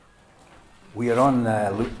We are on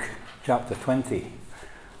Luke chapter 20.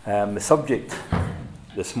 The subject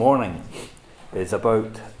this morning is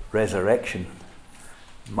about resurrection,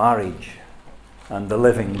 marriage, and the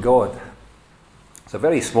living God. It's a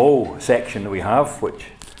very small section we have, which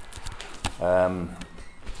may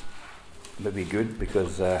be good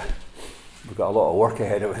because we've got a lot of work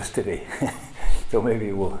ahead of us today. So maybe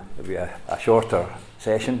it'll be a shorter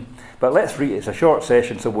session. But let's read. It's a short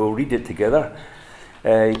session, so we'll read it together.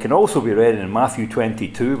 It can also be read in Matthew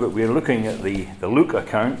 22, but we're looking at the Luke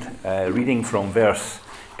account, reading from verse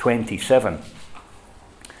 27.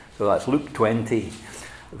 So that's Luke 20,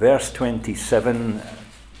 verse 27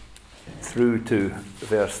 through to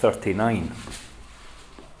verse 39.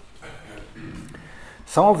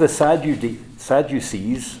 Some of the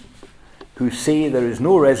Sadducees, who say there is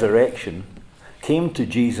no resurrection, came to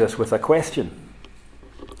Jesus with a question.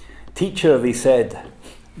 "Teacher," they said,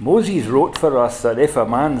 "Moses wrote for us that if a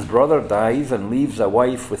man's brother dies and leaves a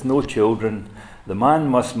wife with no children, the man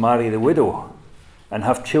must marry the widow and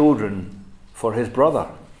have children for his brother.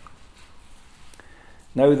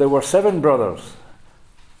 Now there were 7 brothers.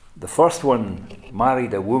 The first one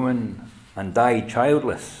married a woman and died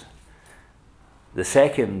childless. The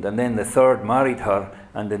second and then the third married her,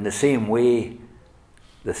 and in the same way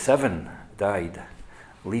the 7 died,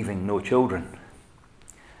 leaving no children.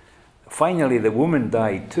 Finally, the woman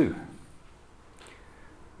died too.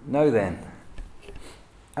 Now then,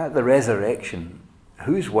 at the resurrection,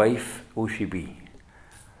 whose wife will she be,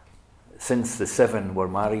 since the 7 were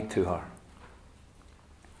married to her?"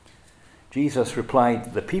 Jesus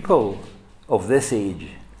replied, "The people of this age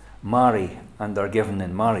marry and are given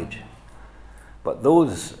in marriage, but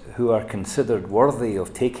those who are considered worthy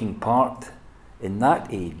of taking part in that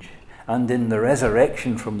age and in the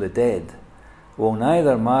resurrection from the dead will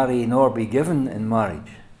neither marry nor be given in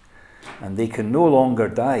marriage, and they can no longer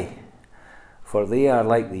die, for they are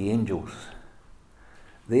like the angels.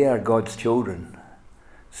 They are God's children,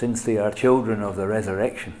 since they are children of the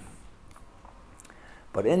resurrection.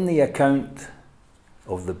 But in the account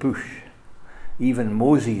of the bush, even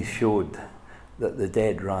Moses showed that the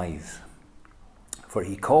dead rise. For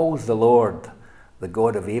he calls the Lord the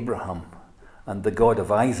God of Abraham, and the God of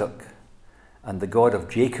Isaac, and the God of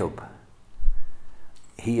Jacob.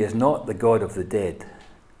 He is not the God of the dead,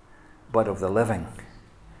 but of the living,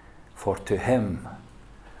 for to him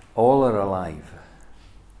all are alive."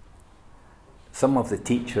 Some of the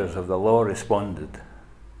teachers of the law responded,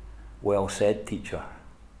 "Well said, teacher,"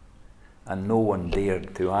 and no one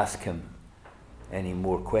dared to ask him any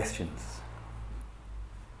more questions.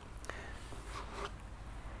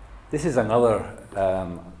 This is another,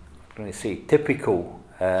 I'm going to say, typical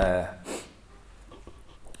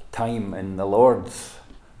time in the Lord's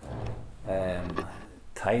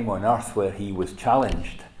time on earth where he was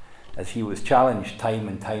challenged, as he was challenged time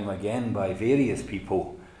and time again by various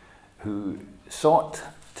people who sought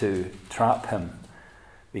to trap him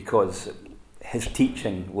because his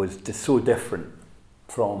teaching was so different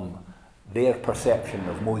from their perception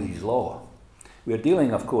of Moses' law. We're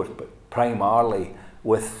dealing, of course, but primarily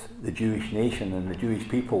with the Jewish nation and the Jewish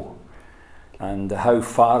people, and how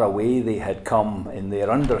far away they had come in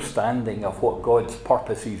their understanding of what God's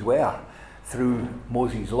purposes were through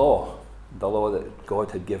Moses' law, the law that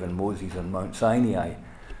God had given Moses on Mount Sinai,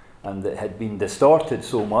 and that had been distorted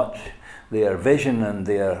so much, their vision and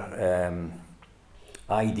their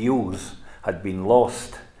ideals had been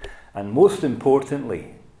lost. And most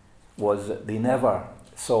importantly was that they never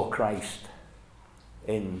saw Christ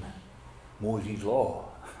in Moses' law.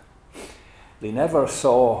 They never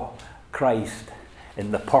saw Christ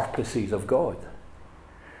in the purposes of God.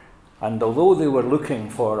 And although they were looking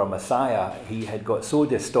for a Messiah, he had got so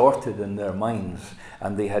distorted in their minds,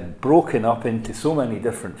 and they had broken up into so many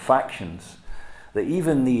different factions, that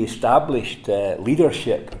even the established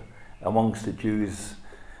leadership amongst the Jews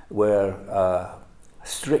were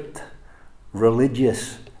strict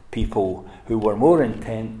religious people who were more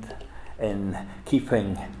intent in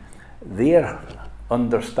keeping their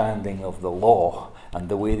understanding of the law and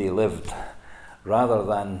the way they lived, rather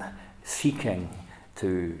than seeking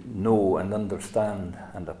to know and understand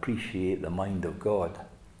and appreciate the mind of God.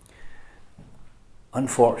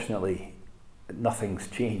 Unfortunately, nothing's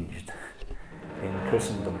changed in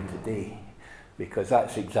Christendom today, because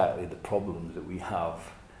that's exactly the problems that we have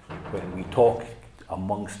when we talk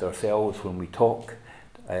amongst ourselves, when we talk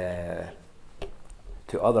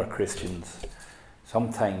to other Christians.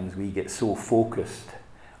 Sometimes we get so focused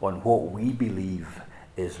on what we believe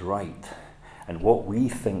is right and what we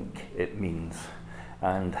think it means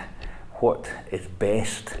and what is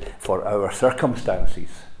best for our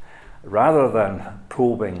circumstances, rather than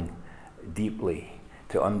probing deeply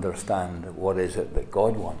to understand what is it that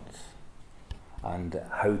God wants and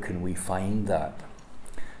how can we find that.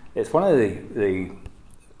 It's one of the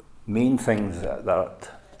main things that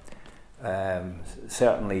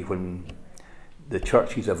certainly when the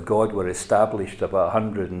churches of God were established about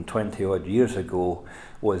 120 odd years ago,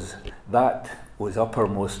 was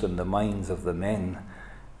uppermost in the minds of the men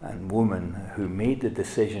and women who made the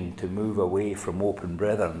decision to move away from open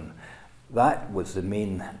brethren. That was the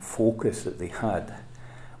main focus that they had,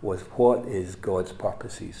 was what is God's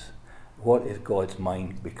purposes, what is God's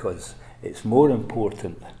mind, because it's more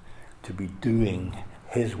important to be doing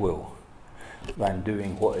His will than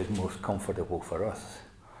doing what is most comfortable for us.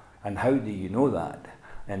 And how do you know that?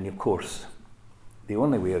 And of course, the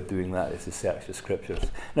only way of doing that is to search the scriptures.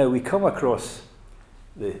 Now, we come across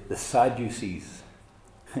the Sadducees,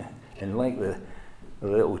 and like the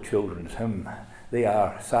little children's hymn, they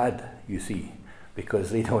are sad, you see,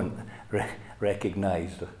 because they don't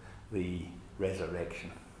recognize the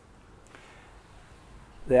resurrection.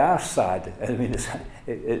 They are sad. I mean,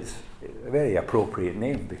 it's a very appropriate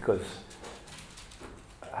name, because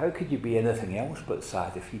how could you be anything else but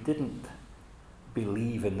sad if you didn't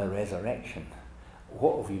believe in the resurrection?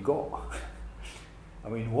 What have you got? I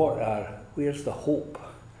mean, where's the hope?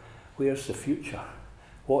 Where's the future?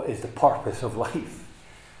 What is the purpose of life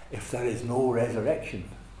if there is no resurrection?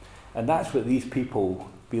 And that's what these people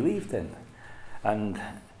believed in. And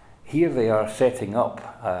here they are setting up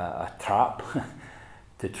a trap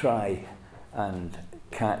to try and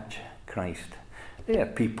catch Christ. They are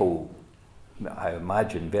people, I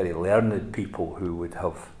imagine, very learned people who would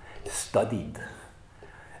have studied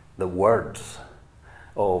the words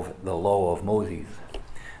of the law of Moses.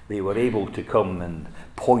 They were able to come and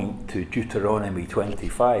point to Deuteronomy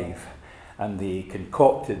 25, and they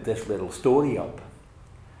concocted this little story up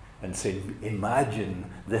and said,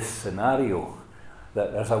 imagine this scenario,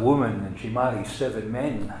 that there's a woman and she marries 7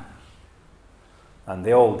 men and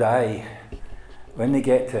they all die. When they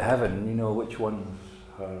get to heaven, you know which one's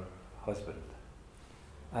her husband?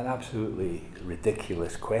 An absolutely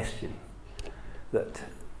ridiculous question that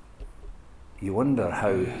you wonder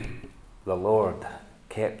how the Lord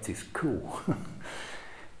kept his cool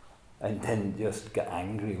and didn't just get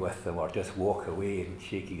angry with them or just walk away and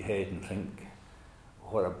shake his head and think,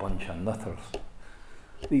 what a bunch of nutters.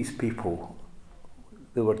 These people,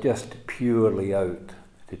 they were just purely out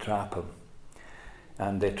to trap him.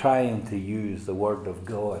 And they're trying to use the Word of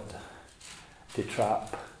God to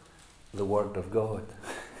trap the Word of God.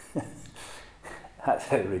 That's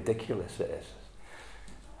how ridiculous it is.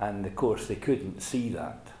 And of course they couldn't see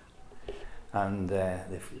that. And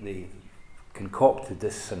they concocted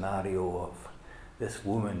this scenario of this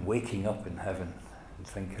woman waking up in heaven and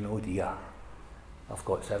thinking, oh dear, I've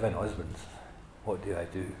got 7 husbands. What do I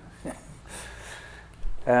do?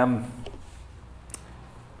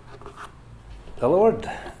 The Lord,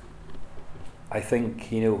 I think,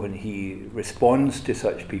 when he responds to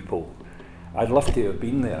such people, I'd love to have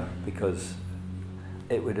been there, because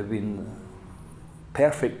it would have been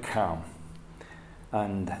perfect calm,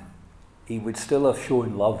 and he would still have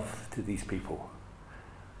shown love to these people.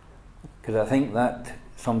 Because I think that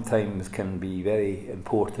sometimes can be very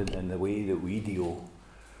important in the way that we deal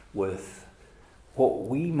with what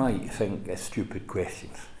we might think are stupid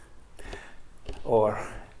questions, or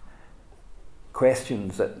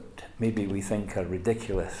questions that maybe we think are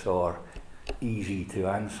ridiculous or easy to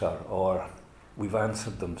answer, or we've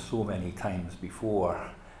answered them so many times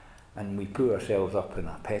before, and we put ourselves up in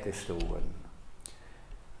a pedestal, and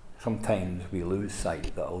sometimes we lose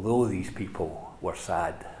sight that although these people were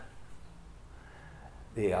sad,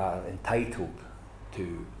 they are entitled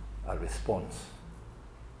to a response.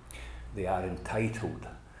 They are entitled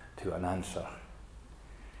to an answer.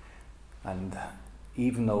 And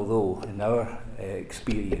even although in our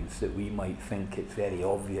experience that we might think it's very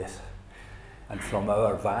obvious, and from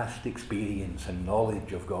our vast experience and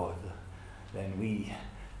knowledge of God, then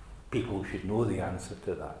people should know the answer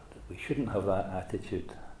to that. We shouldn't have that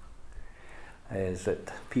attitude. Is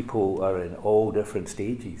that people are in all different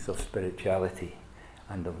stages of spirituality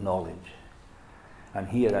and of knowledge. And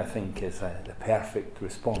here I think is the perfect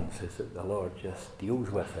response, is that the Lord just deals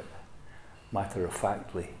with it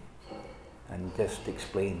matter-of-factly and just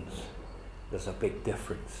explains there's a big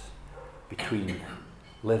difference between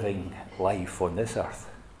living life on this earth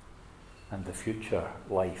and the future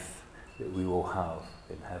life that we will have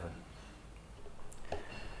in heaven.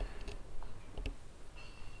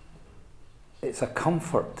 It's a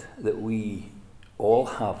comfort that we all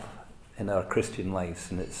have in our Christian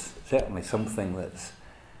lives, and it's certainly something that's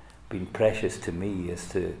been precious to me, is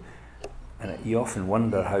to And you often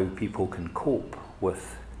wonder how people can cope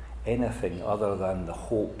with anything other than the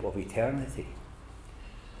hope of eternity.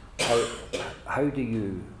 How do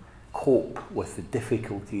you cope with the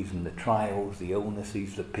difficulties and the trials, the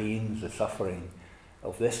illnesses, the pains, the suffering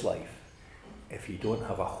of this life if you don't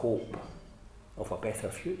have a hope of a better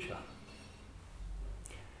future?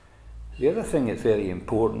 The other thing that's very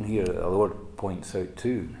important here that the Lord points out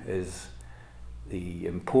too is the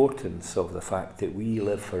importance of the fact that we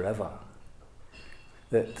live forever.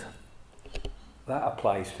 That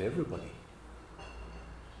applies to everybody.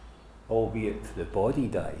 Albeit the body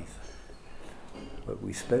dies, but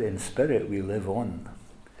in spirit we live on.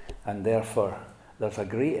 And therefore there's a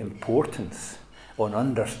great importance on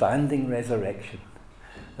understanding resurrection.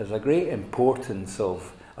 There's a great importance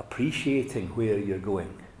of appreciating where you're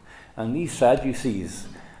going. And these Sadducees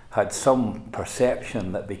had some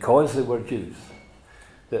perception that because they were Jews,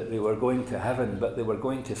 that they were going to heaven, but they were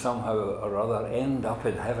going to somehow or other end up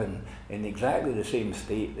in heaven in exactly the same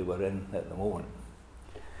state they were in at the moment.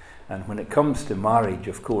 And when it comes to marriage,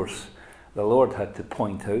 of course, the Lord had to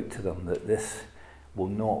point out to them that this will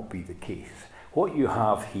not be the case. What you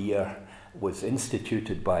have here was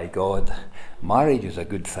instituted by God. Marriage is a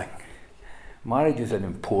good thing. Marriage is an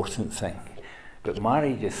important thing. But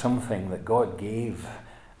marriage is something that God gave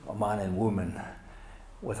a man and woman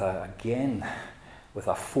with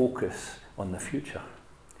a focus on the future.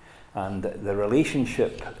 And the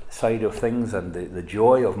relationship side of things and the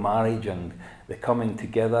joy of marriage and the coming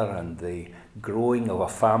together and the growing of a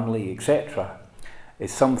family, etc.,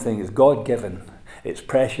 is something that's God-given, it's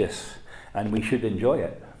precious, and we should enjoy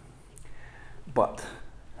it. But,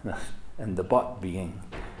 and the but being,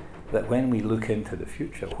 that when we look into the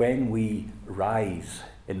future, when we rise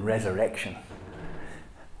in resurrection,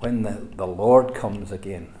 when the Lord comes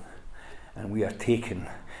again and we are taken,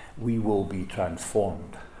 we will be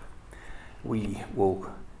transformed.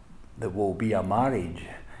 There will be a marriage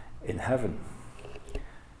in heaven.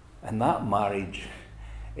 And that marriage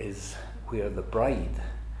is where the bride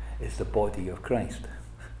is the body of Christ,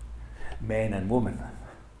 men and women.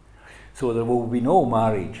 So there will be no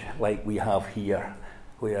marriage like we have here,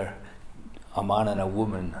 where a man and a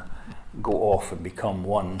woman go off and become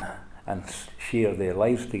one and share their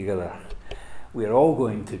lives together. We're all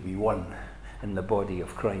going to be one in the body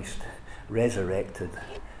of Christ, resurrected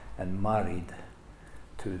and married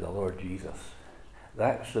to the Lord Jesus.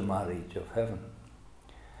 That's the marriage of heaven.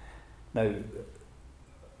 Now,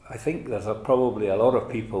 I think there's probably a lot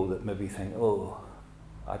of people that maybe think, oh,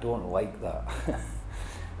 I don't like that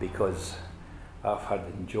because I've had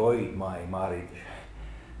enjoyed my marriage,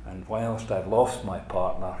 and whilst I've lost my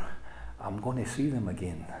partner, I'm going to see them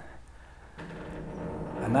again.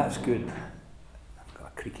 And that's good. I've got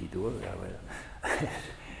a creaky door there.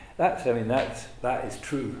 That is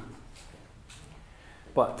true.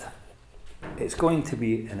 But it's going to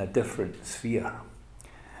be in a different sphere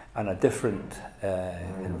and a different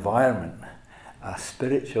environment, a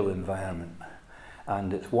spiritual environment.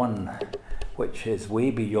 And it's one which is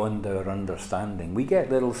way beyond our understanding. We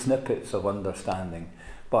get little snippets of understanding,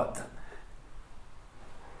 but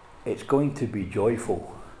it's going to be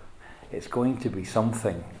joyful. It's going to be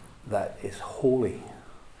something that is holy.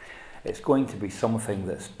 It's going to be something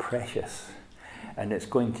that's precious. And it's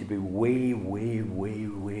going to be way, way, way,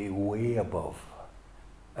 way, way above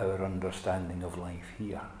our understanding of life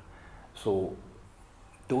here. So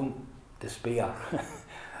don't despair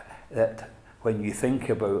that when you think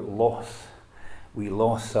about loss, we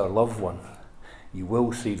lost our loved one. You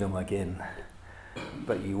will see them again,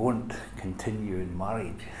 but you won't continue in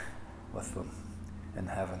marriage with them in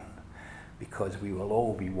heaven, because we will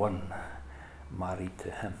all be one, married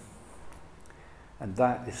to him. And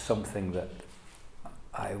that is something that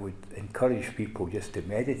I would encourage people just to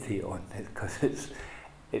meditate on, because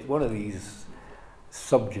it's one of these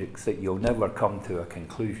subjects that you'll never come to a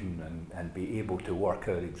conclusion and be able to work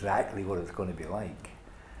out exactly what it's going to be like.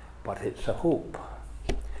 But it's a hope,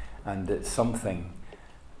 and it's something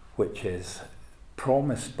which is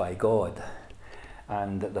promised by God,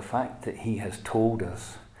 and the fact that he has told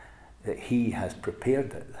us that he has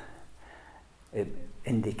prepared it, it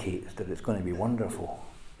indicates that it's going to be wonderful.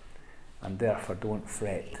 And therefore don't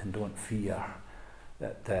fret and don't fear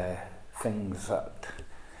that things that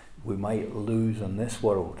we might lose in this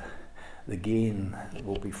world, the gain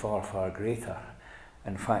will be far, far greater.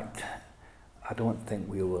 In fact, I don't think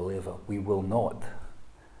we will not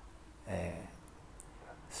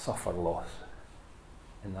suffer loss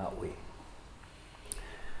in that way.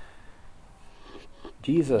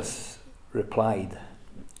 Jesus replied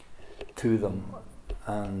to them,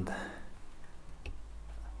 and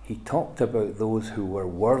he talked about those who were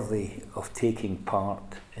worthy of taking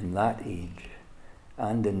part in that age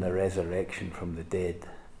and in the resurrection from the dead.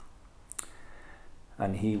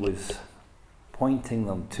 And he was pointing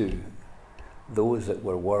them to those that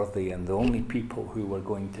were worthy, and the only people who were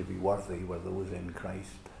going to be worthy were those in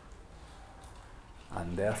Christ.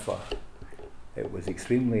 And therefore, it was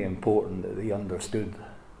extremely important that they understood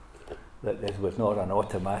that this was not an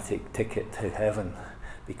automatic ticket to heaven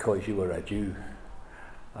because you were a Jew,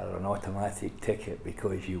 or an automatic ticket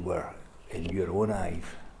because you were, in your own eyes,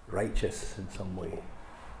 righteous in some way.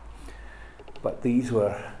 But these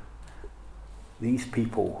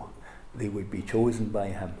people, they would be chosen by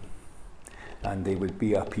him, and they would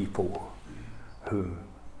be a people who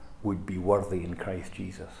would be worthy in Christ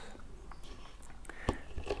Jesus.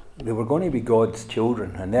 They were going to be God's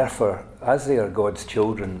children, and therefore, as they are God's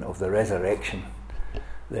children of the resurrection,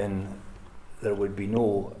 then there would be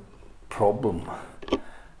no problem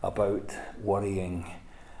about worrying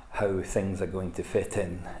how things are going to fit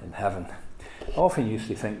in heaven. I often used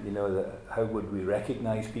to think, that how would we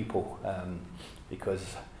recognise people?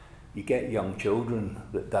 Because you get young children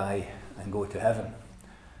that die and go to heaven,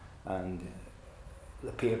 and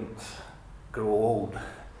the parents grow old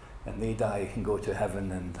and they die and go to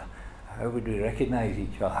heaven, and how would we recognise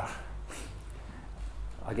each other?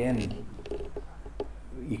 Again,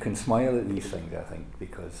 you can smile at these things, I think,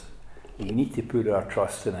 because we need to put our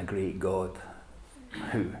trust in a great God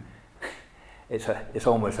who, it's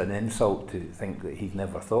almost an insult to think that he's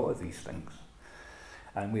never thought of these things.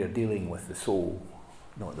 And we are dealing with the soul,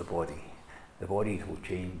 not the body. The bodies will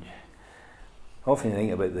change. I often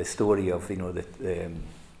think about the story of,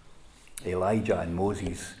 Elijah and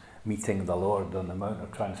Moses meeting the Lord on the Mount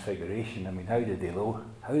of Transfiguration. I mean, how did they know?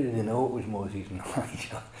 How did they know it was Moses and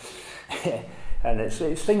Elijah? And it's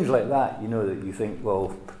things like that, that you think,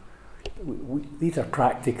 well, these are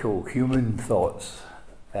practical human thoughts.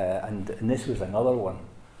 And this was another one.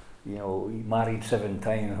 He married 7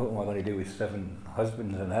 times. What am I going to do with 7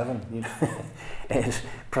 husbands in heaven? It's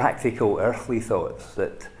practical earthly thoughts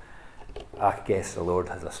that I guess the Lord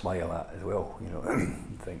has a smile at as well. He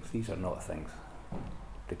thinks these are not things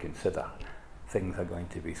to consider. Things are going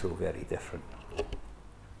to be so very different.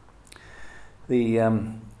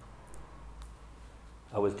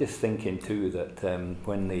 I was just thinking too that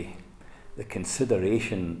when the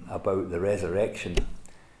consideration about the resurrection,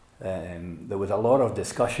 there was a lot of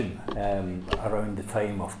discussion around the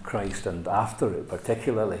time of Christ and after it,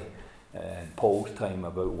 particularly Paul's time,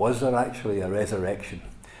 about was there actually a resurrection.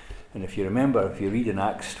 And if you remember, if you read in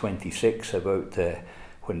Acts 26 about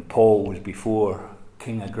when Paul was before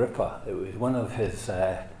King Agrippa, it was one of his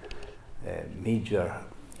major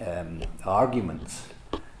arguments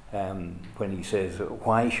when he says,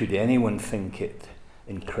 why should anyone think it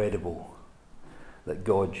incredible that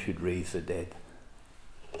God should raise the dead?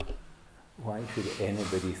 Why should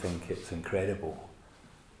anybody think it's incredible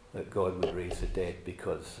that God would raise the dead?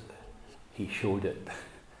 Because he showed it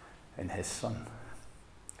in his Son.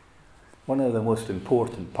 One of the most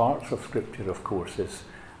important parts of Scripture, of course, is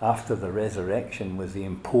after the resurrection was the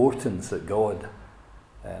importance that God,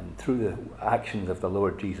 through the actions of the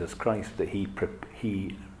Lord Jesus Christ, that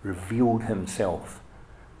he revealed himself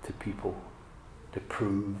to people to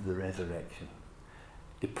prove the resurrection,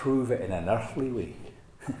 to prove it in an earthly way.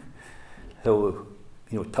 So,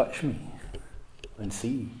 touch me and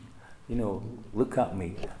see, look at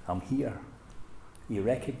me, I'm here. You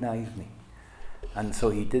recognize me. And so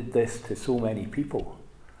he did this to so many people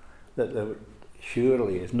that there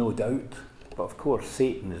surely is no doubt. But of course,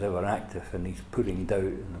 Satan is ever active and he's putting doubt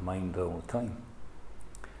in the mind all the time.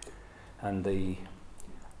 And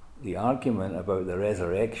the argument about the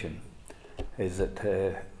resurrection is that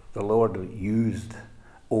the Lord used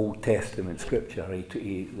Old Testament scripture,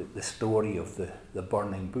 the story of the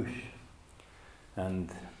burning bush.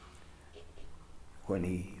 And when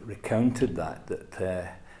he recounted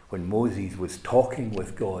that when Moses was talking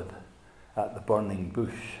with God at the burning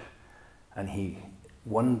bush, and he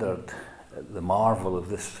wondered at the marvel of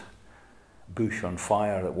this bush on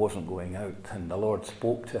fire that wasn't going out, and the Lord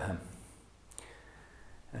spoke to him.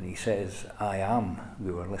 And he says, I am.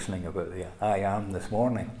 We were listening about the I am this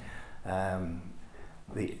morning.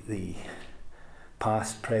 The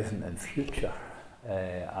past, present and future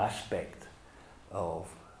aspect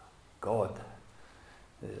of God.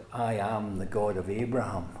 I am the God of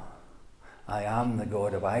Abraham. I am the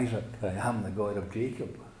God of Isaac. I am the God of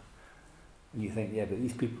Jacob. And you think, yeah, but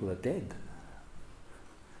these people are dead.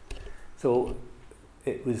 So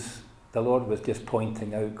the Lord was just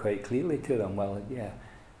pointing out quite clearly to them, well, yeah,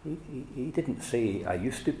 he didn't say, I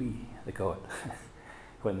used to be the God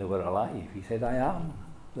when they were alive. He said, I am.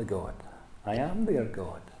 the God. I am their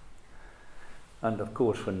God. And of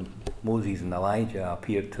course, when Moses and Elijah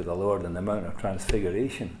appeared to the Lord on the Mount of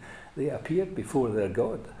Transfiguration, they appeared before their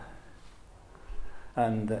God.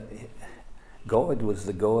 And God was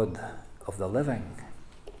the God of the living.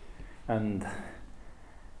 And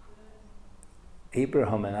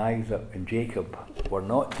Abraham and Isaac and Jacob were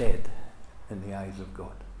not dead in the eyes of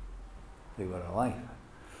God. They were alive.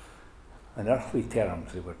 In earthly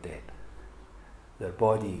terms, they were dead. Their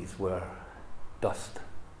bodies were dust.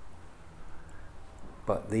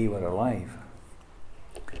 But they were alive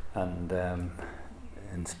and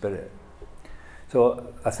in spirit.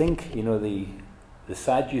 So I think, the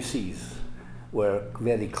Sadducees were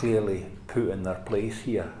very clearly put in their place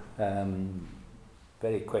here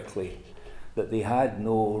very quickly, that they had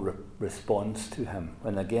no response to him.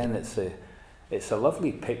 And again, it's a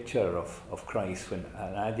lovely picture of Christ, and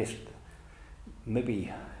I just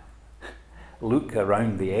maybe look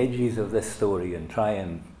around the edges of this story and try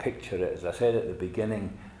and picture it. As I said at the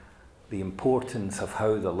beginning, the importance of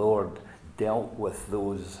how the Lord dealt with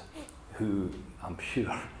those who, I'm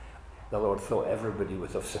sure, the Lord thought everybody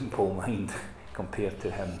was of simple mind compared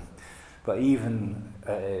to him. But even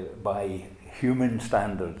by human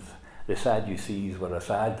standards, the Sadducees were a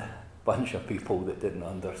sad bunch of people that didn't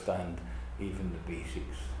understand even the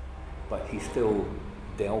basics. But he still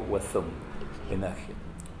dealt with them in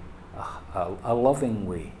a loving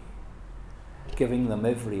way, giving them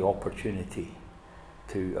every opportunity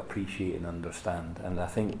to appreciate and understand. And I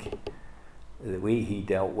think the way he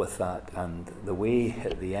dealt with that, and the way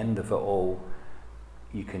at the end of it all,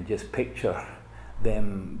 you can just picture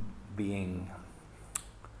them being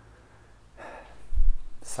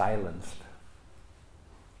silenced.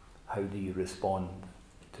 How do you respond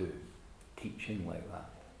to teaching like that?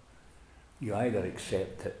 You either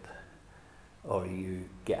accept it, or you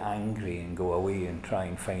get angry and go away and try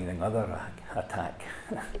and find another attack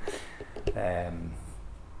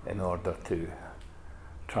in order to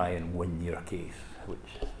try and win your case,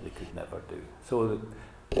 which they could never do. So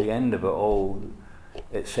the end of it all,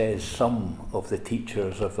 it says some of the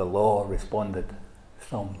teachers of the law responded.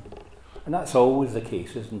 Some. And that's always the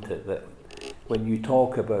case, isn't it? That when you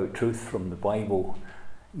talk about truth from the Bible,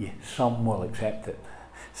 some will accept it.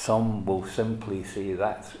 Some will simply say,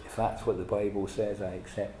 if that's what the Bible says, I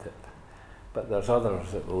accept it. But there's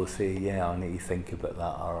others that will say, yeah, I need to think about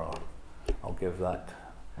that, or I'll give that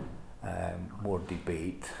more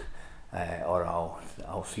debate, or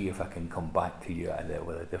I'll see if I can come back to you at it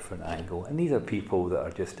with a different angle. And these are people that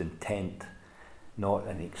are just intent, not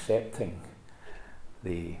in accepting.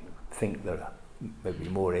 They think they're maybe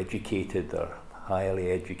more educated or highly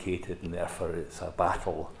educated, and therefore it's a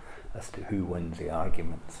battle as to who wins the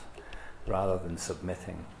arguments, rather than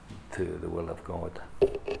submitting to the will of God.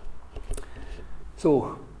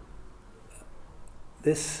 So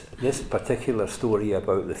this particular story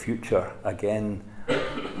about the future, again,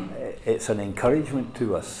 it's an encouragement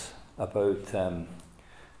to us about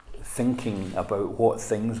thinking about what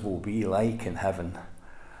things will be like in heaven.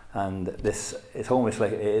 And it's almost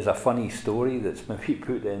like it is a funny story that's maybe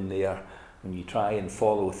put in there when you try and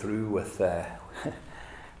follow through with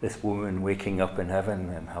this woman waking up in heaven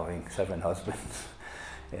and having 7 husbands.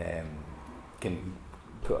 Can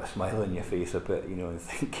put a smile on your face a bit, and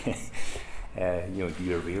think, do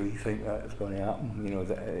you really think that's going to happen?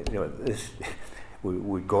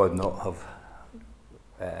 Would God not have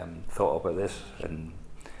thought about this? And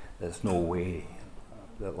there's no way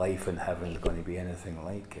that life in heaven is going to be anything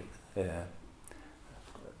like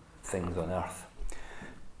things on earth.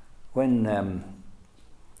 When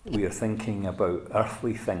we are thinking about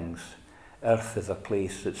earthly things, earth is a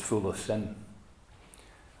place that's full of sin.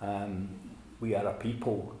 We are a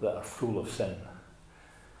people that are full of sin.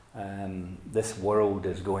 This world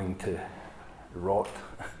is going to rot.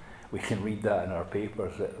 We can read that in our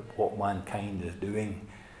papers, that what mankind is doing,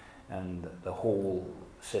 and the whole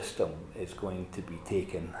system is going to be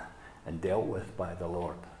taken and dealt with by the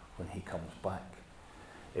Lord when he comes back.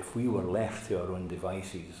 If we were left to our own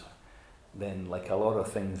devices, then like a lot of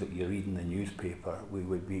things that you read in the newspaper, we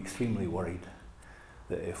would be extremely worried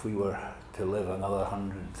that if we were to live another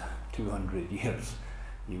 100, 200 years,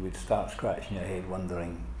 you would start scratching your head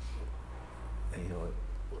wondering,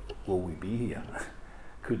 will we be here?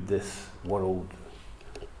 Could this world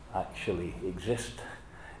actually exist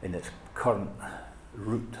in its current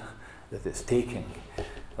route that it's taking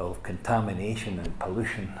of contamination and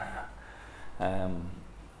pollution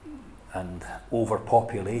and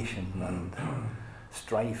overpopulation and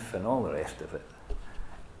strife and all the rest of it?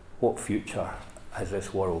 What future has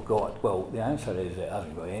this world got? Well, the answer is it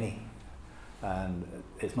hasn't got any. And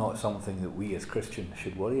it's not something that we as Christians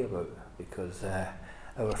should worry about, because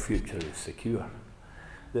our future is secure.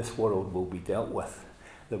 This world will be dealt with.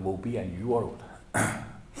 There will be a new world. There'll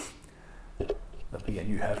be a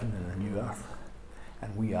new heaven and a new earth,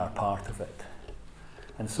 and we are part of it.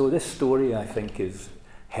 And so this story, I think, is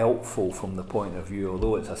helpful from the point of view,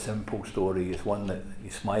 although it's a simple story, it's one that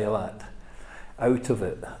you smile at. Out of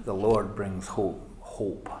it, the Lord brings hope.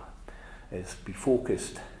 Hope is be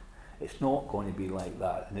focused. It's not going to be like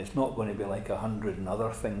that, and it's not going to be like 100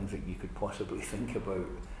 other things that you could possibly think about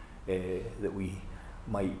that we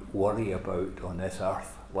might worry about on this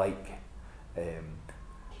earth, like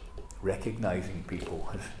recognising people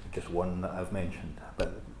is just one that I've mentioned,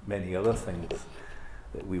 but many other things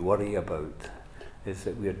that we worry about is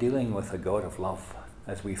that we're dealing with a God of love,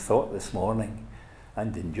 as we thought this morning,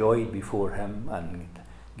 and enjoyed before him and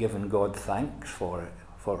given God thanks for it,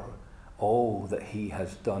 for all that he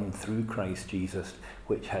has done through Christ Jesus,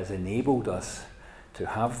 which has enabled us to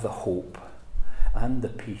have the hope and the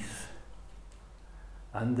peace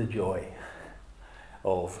and the joy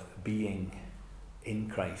of being in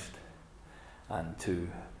Christ, and to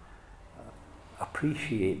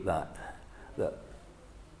appreciate that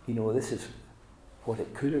this is what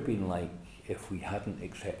it could have been like if we hadn't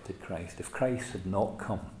accepted Christ, if Christ had not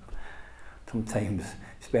come. Sometimes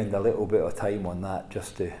spend a little bit of time on that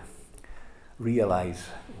just to realise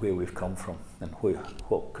where we've come from and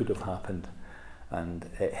what could have happened, and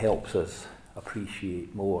it helps us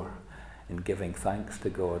appreciate more in giving thanks to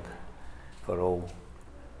God for all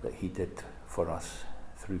that he did for us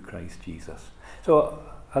through Christ Jesus. So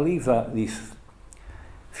I'll leave these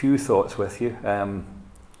few thoughts with you.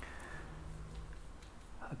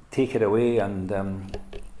 Take it away and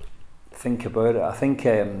think about it. I think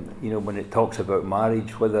when it talks about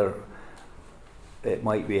marriage, whether it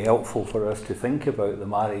might be helpful for us to think about the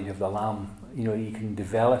marriage of the Lamb. You can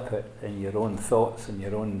develop it in your own thoughts and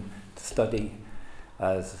your own study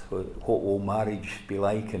as what will marriage be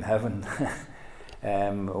like in heaven.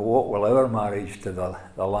 What will our marriage to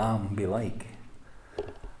the Lamb be like?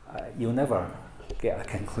 You'll never get a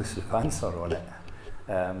conclusive answer on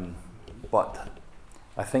it. But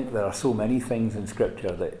I think there are so many things in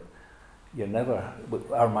Scripture that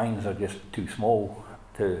our minds are just too small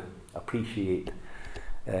to appreciate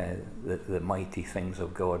the mighty things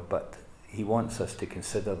of God, but he wants us to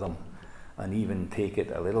consider them and even take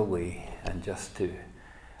it a little way and just to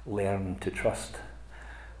learn to trust.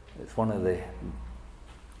 It's one of the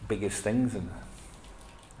biggest things in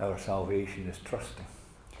our salvation is trusting,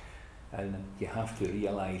 and you have to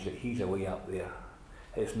realise that he's away up there.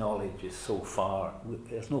 His knowledge is so far.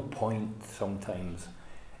 There's no point sometimes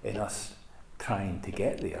in us trying to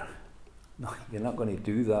get there. No, you're not going to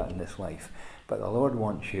do that in this life. But the Lord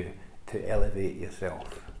wants you to elevate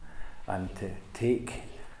yourself and to take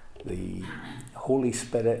the Holy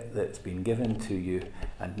Spirit that's been given to you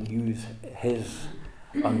and use his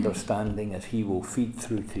understanding as he will feed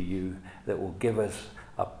through to you, that will give us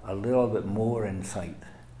a little bit more insight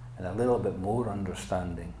and a little bit more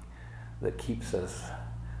understanding that keeps us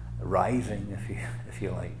rising, if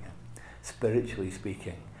you like, spiritually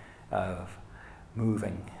speaking, of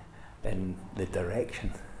moving in the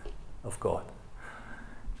direction of God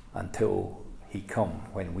until he come,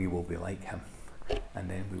 when we will be like him, and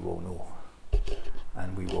then we will know,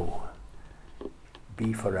 and we will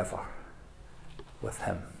be forever with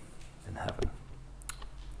him in heaven.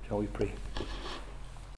 Shall we pray?